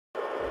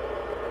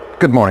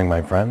Good morning,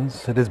 my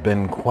friends. It has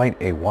been quite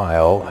a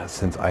while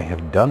since I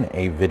have done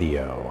a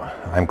video.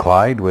 I'm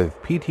Clyde with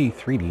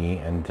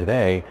PT3D, and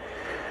today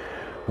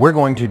we're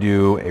going to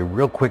do a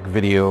real quick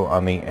video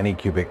on the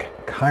Anycubic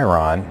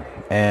Chiron.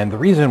 And the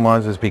reason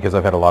is because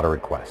I've had a lot of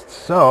requests.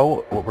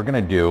 So what we're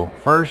going to do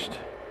first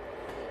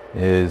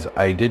is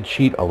I did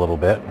cheat a little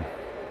bit.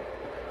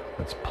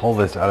 Let's pull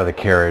this out of the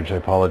carriage. I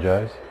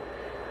apologize.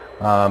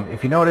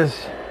 If you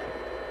notice,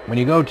 when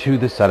you go to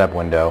the setup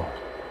window,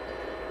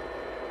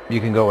 you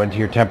can go into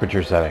your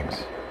temperature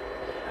settings.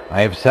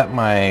 I have set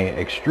my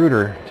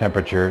extruder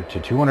temperature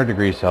to 200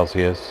 degrees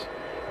Celsius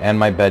and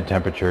my bed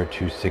temperature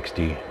to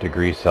 60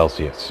 degrees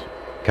Celsius.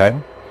 Okay?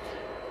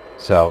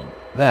 So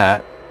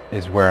that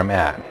is where I'm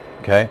at.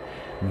 Okay?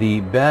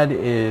 The bed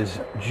is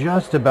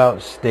just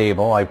about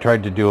stable. I've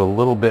tried to do a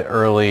little bit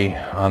early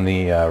on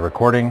the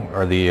recording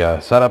or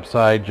the setup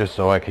side just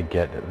so I could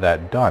get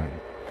that done.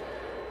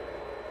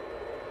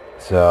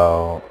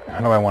 So how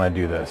do I want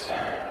to do this?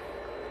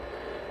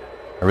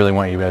 I really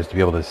want you guys to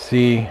be able to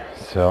see,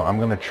 so I'm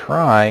going to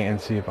try and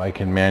see if I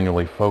can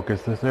manually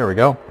focus this. There we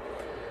go.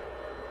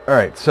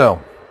 Alright,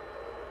 so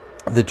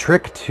the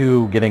trick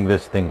to getting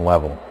this thing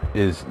level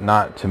is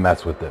not to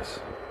mess with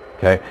this.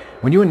 Okay?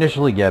 When you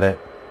initially get it,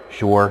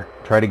 sure,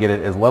 try to get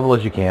it as level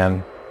as you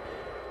can.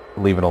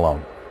 Leave it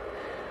alone.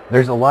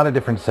 There's a lot of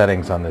different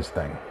settings on this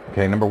thing.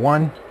 Okay, number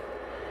one,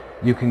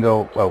 you can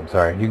go,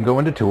 you can go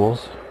into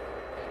Tools,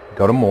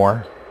 go to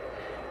More,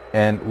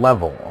 and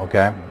level.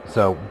 Okay,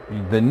 so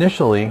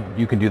initially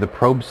you can do the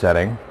probe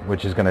setting,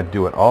 which is going to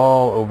do it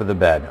all over the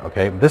bed.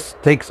 Okay, this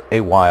takes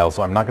a while,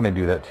 so I'm not going to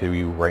do that to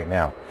you right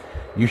now.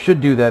 You should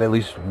do that at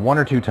least 1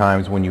 or 2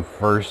 times when you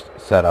first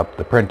set up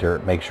the printer.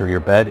 Make sure your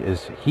bed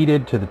is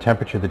heated to the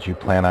temperature that you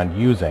plan on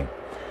using.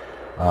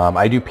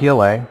 I do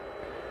PLA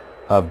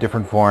of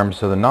different forms,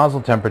 so the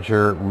nozzle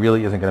temperature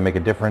really isn't going to make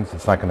a difference.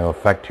 It's not going to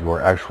affect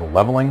your actual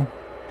leveling.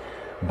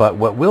 But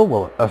what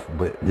will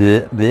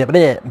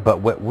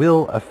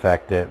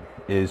affect it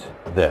is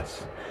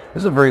this.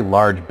 This is a very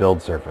large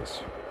build surface.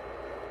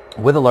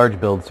 With a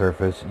large build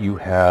surface, you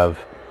have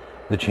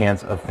the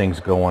chance of things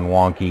going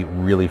wonky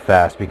really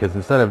fast, because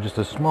instead of just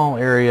a small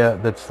area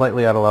that's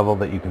slightly out of level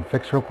that you can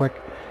fix real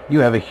quick,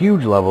 you have a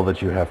huge level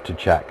that you have to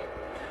check.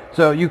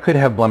 So you could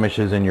have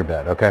blemishes in your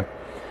bed, okay?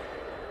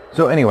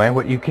 So anyway,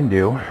 what you can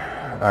do,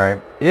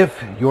 alright,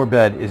 if your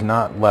bed is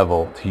not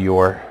level to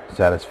your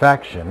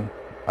satisfaction,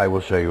 I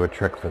will show you a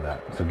trick for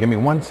that. So give me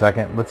 1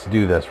 second. Let's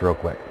do this real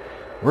quick.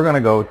 We're going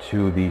to go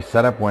to the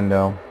setup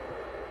window,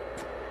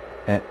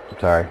 and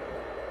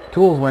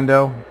tools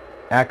window,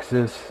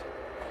 axis.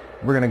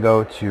 We're going to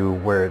go to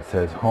where it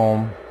says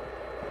home,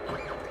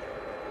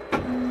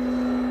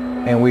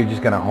 and we're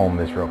just going to home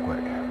this real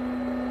quick.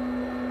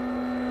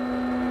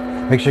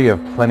 Make sure you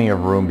have plenty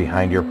of room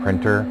behind your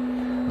printer.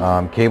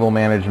 Cable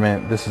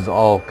management. This is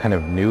all kind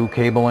of new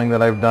cabling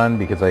that I've done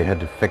because I had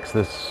to fix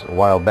this a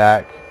while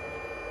back.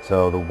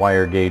 So the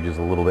wire gauge is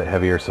a little bit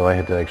heavier, so I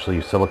had to actually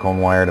use silicone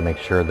wire to make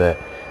sure that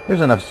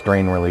there's enough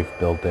strain relief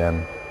built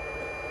in.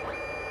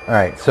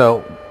 Alright,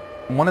 so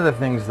one of the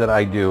things that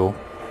I do,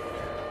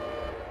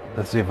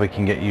 let's see if we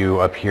can get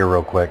you up here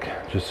real quick,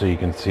 just so you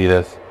can see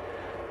this.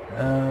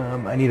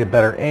 I need a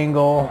better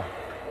angle,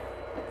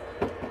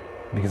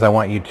 because I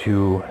want you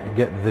to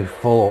get the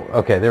full,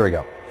 okay, there we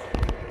go.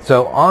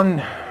 So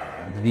on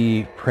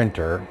the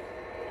printer,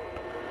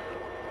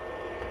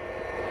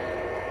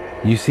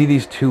 you see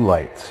these 2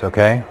 lights,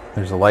 okay?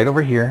 There's a light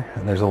over here,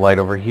 and there's a light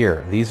over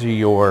here. These are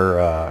your,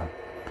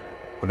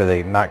 what are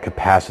they? Not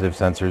capacitive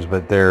sensors,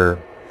 but they're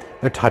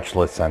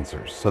touchless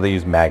sensors. So they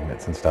use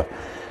magnets and stuff.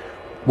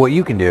 What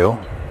you can do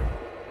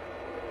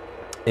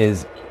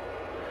is,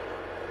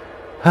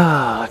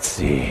 let's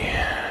see.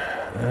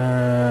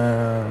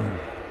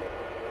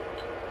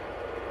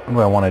 What do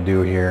I want to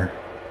do here?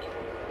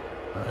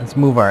 Let's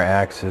move our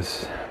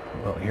axis.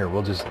 Well, here,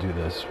 we'll just do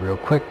this real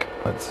quick.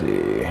 Let's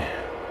see.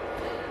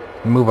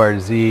 Move our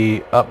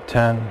Z up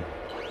 10.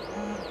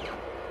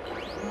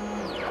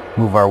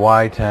 Move our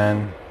Y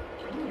 10.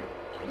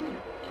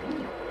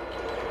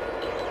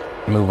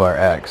 Move our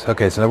X.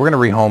 Okay, so now we're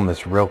going to rehome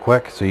this real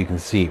quick so you can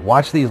see.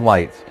 Watch these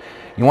lights.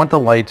 You want the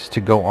lights to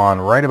go on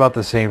right about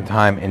the same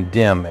time and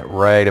dim at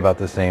right about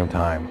the same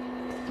time.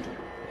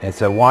 And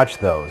so watch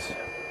those.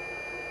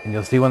 And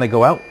you'll see when they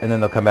go out and then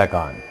they'll come back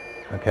on.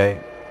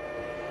 Okay?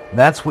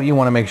 That's what you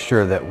want to make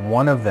sure, that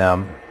one of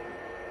them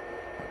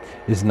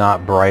is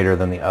not brighter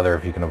than the other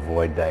if you can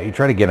avoid that. You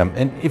try to get them,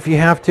 and if you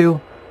have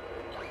to,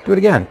 do it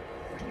again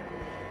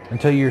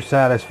until you're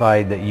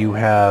satisfied that you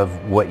have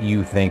what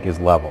you think is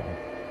level.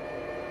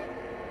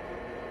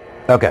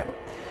 Okay,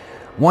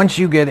 once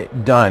you get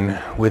it done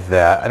with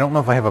that, I don't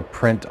know if I have a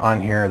print on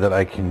here that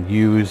I can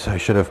use. I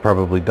should have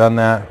probably done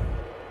that.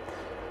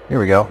 Here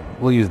we go.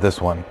 We'll use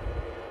this one.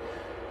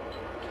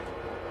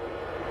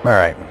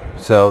 Alright,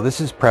 so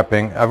this is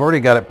prepping. I've already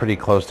got it pretty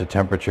close to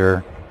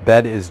temperature.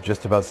 Bed is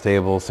just about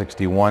stable,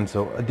 61,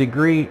 so a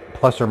degree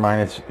plus or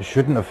minus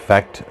shouldn't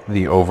affect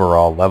the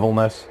overall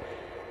levelness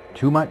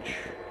too much,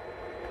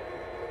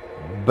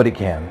 but it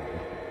can.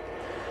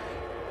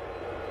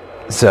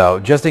 So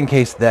just in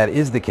case that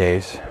is the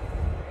case,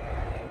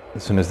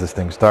 as soon as this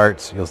thing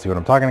starts, you'll see what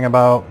I'm talking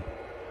about.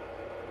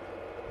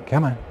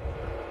 Come on.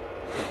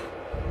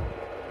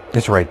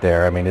 It's right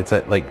there. I mean, it's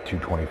at like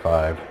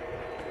 225.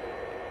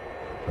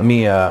 Let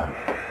me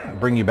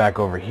bring you back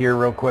over here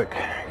real quick,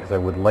 because I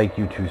would like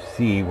you to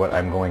see what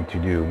I'm going to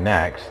do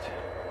next.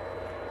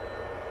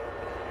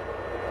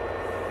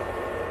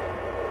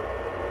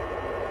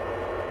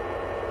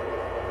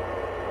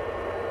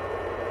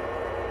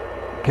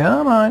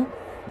 Come on.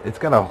 It's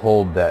got to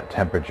hold that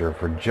temperature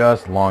for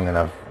just long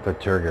enough, the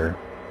trigger.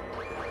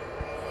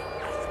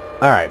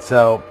 Alright,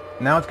 so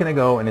now it's going to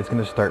go and it's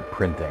going to start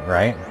printing,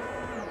 right?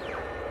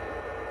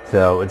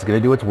 So it's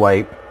going to do its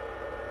wipe.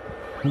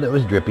 That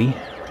was drippy.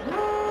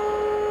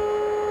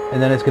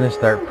 And then it's going to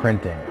start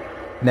printing.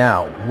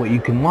 Now, what you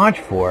can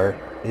watch for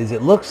is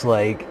it looks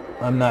like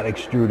I'm not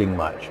extruding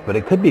much, but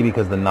it could be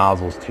because the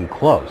nozzle's too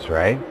close,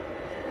 right?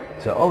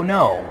 So, oh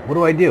no, what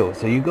do I do?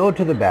 So you go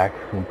to the back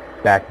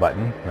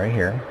button right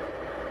here.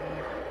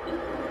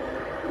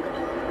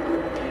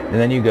 And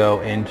then you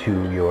go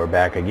into your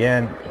back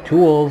again,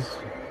 tools,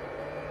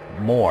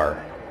 more.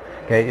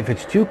 Okay, if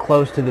it's too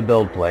close to the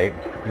build plate,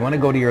 you want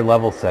to go to your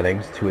level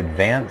settings, to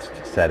advanced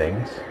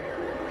settings,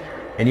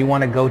 and you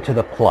want to go to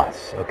the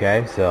plus.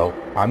 Okay, so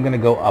I'm going to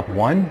go up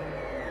one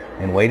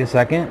and wait a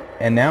second,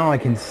 and now I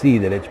can see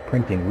that it's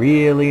printing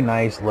really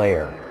nice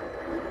layer.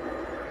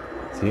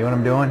 See what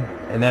I'm doing?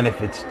 And then if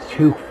it's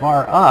too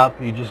far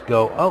up, you just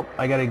go, oh,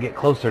 I got to get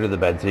closer to the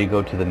bed, so you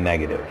go to the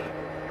negative.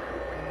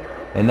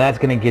 And that's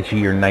going to get you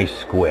your nice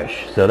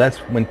squish. So that's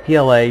when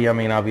PLA, I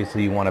mean,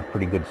 obviously you want a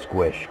pretty good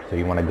squish, so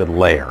you want a good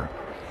layer.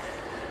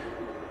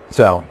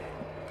 So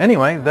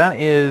anyway, that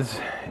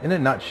is, in a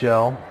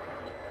nutshell,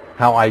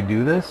 how I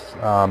do this.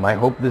 I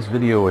hope this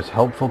video was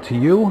helpful to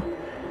you.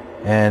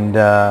 And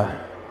yeah,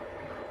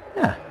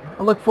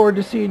 I look forward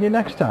to seeing you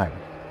next time.